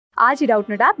आज ही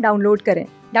Doubtnut app download करें।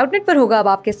 डाउटनट पर होगा अब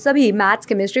आपके सभी मैथ्स,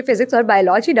 केमिस्ट्री, फिजिक्स और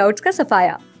बायोलॉजी डाउट्स का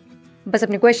सफाया। बस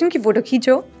अपने क्वेश्चन की फोटो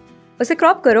खींचो, उसे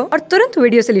क्रॉप करो और तुरंत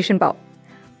वीडियो सोल्यूशन पाओ।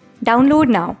 Download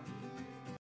now.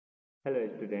 Hello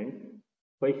students.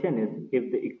 Question is, if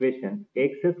the equation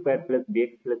x square plus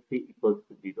bx plus c equals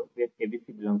to 0, where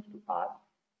abc belongs to R,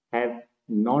 have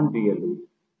non-real roots,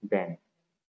 then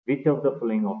which of the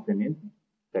following option is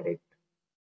correct?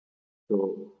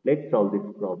 So let's solve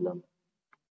this problem.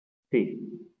 See,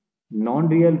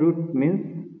 non-real roots means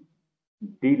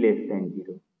d less than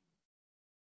 0.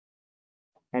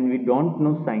 And we don't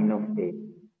know sign of a.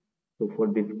 So for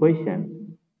this question,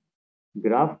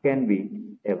 graph can be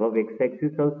above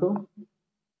x-axis also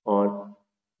or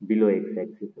below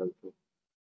x-axis also.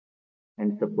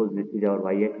 And suppose this is our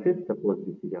y-axis, suppose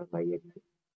this is our y-axis.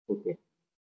 Okay.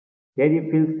 Here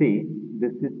if you see,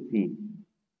 this is C.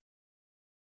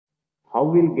 How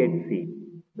we'll get C?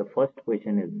 The first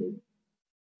question is this.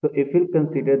 So if you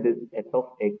consider this f of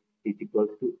x is equals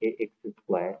to ax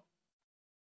square,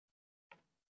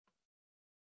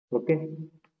 okay,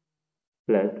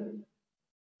 plus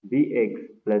bx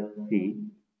plus c,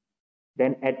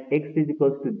 then at x is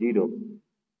equals to 0,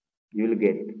 you will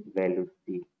get value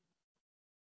c.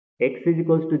 X is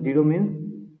equals to 0 means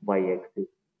y-axis.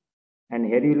 And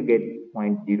here you will get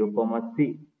point 0 comma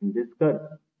c in this curve.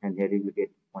 And here you will get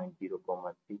point 0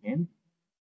 comma c in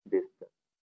this curve.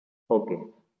 Okay.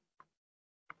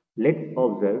 Let's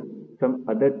observe some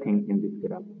other thing in this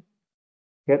graph.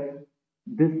 Here,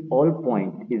 this all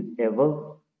point is above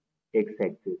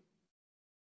x-axis,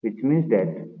 which means that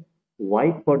y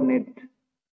coordinate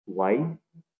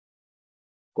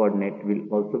will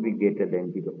also be greater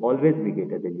than 0, always be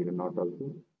greater than 0, not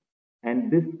also. And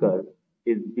this curve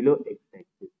is below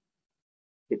x-axis.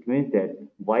 It means that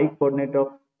y coordinate of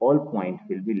all points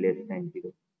will be less than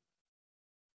 0.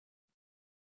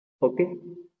 Okay.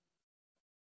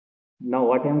 Now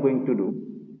what I am going to do,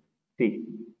 see,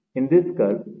 in this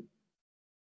curve,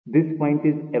 this point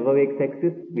is above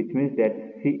x-axis, which means that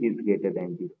c is greater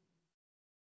than 0.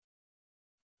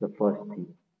 The first thing.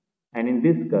 And in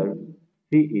this curve,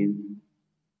 c is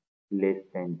less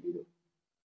than 0.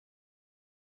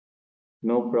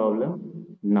 No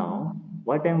problem. Now,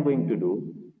 what I am going to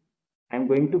do, I am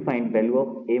going to find value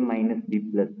of a minus b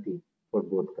plus c for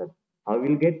both curves. How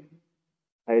will get?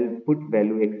 I will put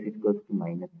value x equals to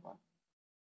minus 1.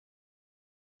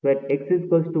 So at x is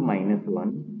equals to minus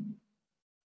 1,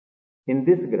 in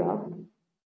this graph,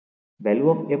 value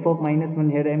of f of minus 1,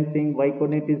 here I am saying y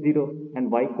coordinate is 0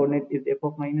 and y coordinate is f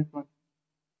of minus 1.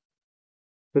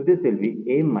 So this will be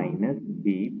a minus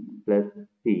b plus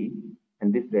c,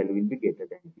 and this value will be greater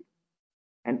than 0.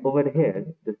 And over here,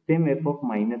 the same f of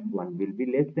minus 1 will be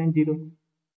less than 0.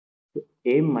 So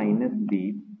a minus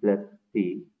b plus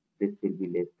c, this will be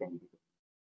less than 0.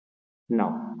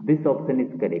 Now, this option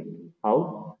is correct.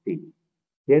 How? C.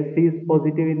 Here c is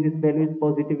positive in this value is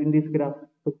positive in this graph.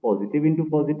 So positive into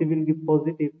positive will give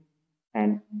positive.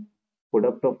 And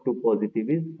product of two positive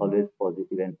is always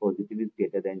positive, and positive is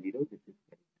greater than 0. This is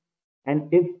correct.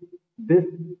 And if this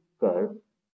curve,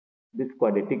 this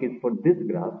quadratic is for this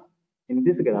graph, in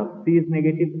this graph c is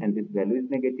negative and this value is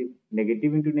negative.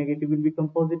 Negative into negative will become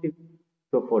positive.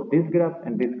 So for this graph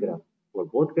and this graph, for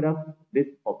both graphs, this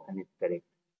option is correct.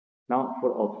 Now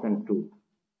for option 2.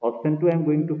 Option 2 I am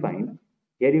going to find.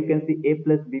 Here you can see a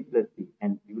plus b plus c,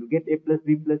 and you will get a plus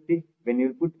b plus c when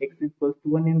you put x is equals to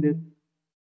 1 in this.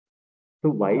 So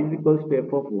y is equals to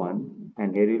f of 1,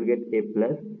 and here you will get a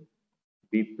plus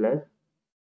b plus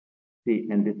c,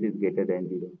 and this is greater than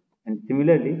 0. And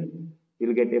similarly, you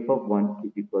will get f of 1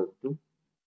 is equals to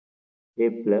a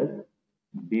plus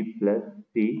b plus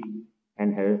c,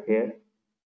 and here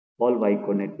all y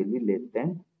coordinate will be less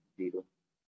than 0.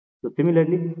 So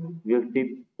similarly, we will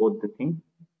see both the things.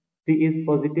 C is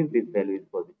positive, this value is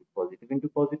positive. Positive into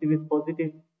positive is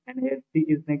positive, and here C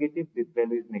is negative, this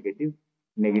value is negative.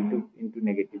 Negative into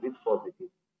negative is positive.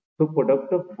 So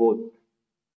product of both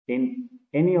in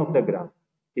any of the graphs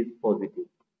is positive.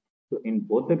 So in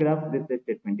both the graphs, this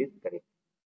statement is correct.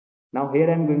 Now here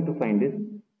I am going to find this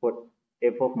for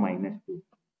f of minus 2.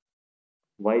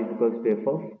 Y is equals to f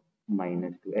of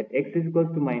minus 2. At x is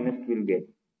equals to minus 2, we will get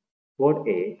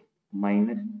 4a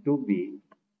minus 2b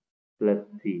plus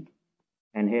c.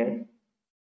 And here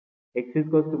x is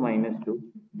equals to minus 2.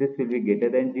 This will be greater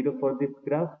than 0 for this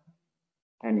graph.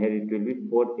 And here it will be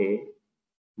 4a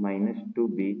minus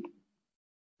 2b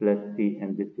plus c,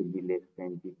 and this will be less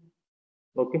than 0.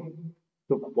 Okay.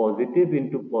 So positive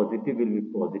into positive will be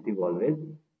positive always.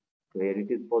 So here it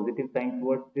is positive sign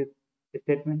towards this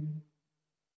statement.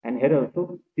 And here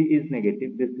also c is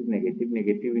negative, this is negative.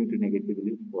 Negative into negative will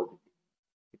be positive.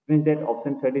 means that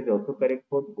option third is also correct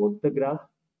for both the graphs,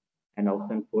 and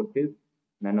option fourth is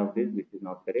none of this, which is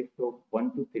not correct. So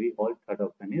 1, 2, 3, all third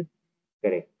option is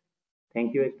correct.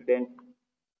 Thank you students.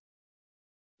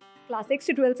 Class 6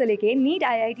 से 12 से लेके NEET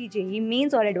IIT JEE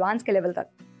mains और advance के level तक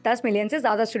 10 million से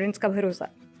ज्यादा students का भरोसा।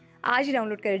 आज ही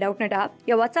डाउनलोड करें डाउटनेट ऐप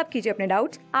या व्हाट्सएप कीजिए अपने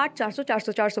डाउट्स 8400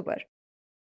 400 400 पर।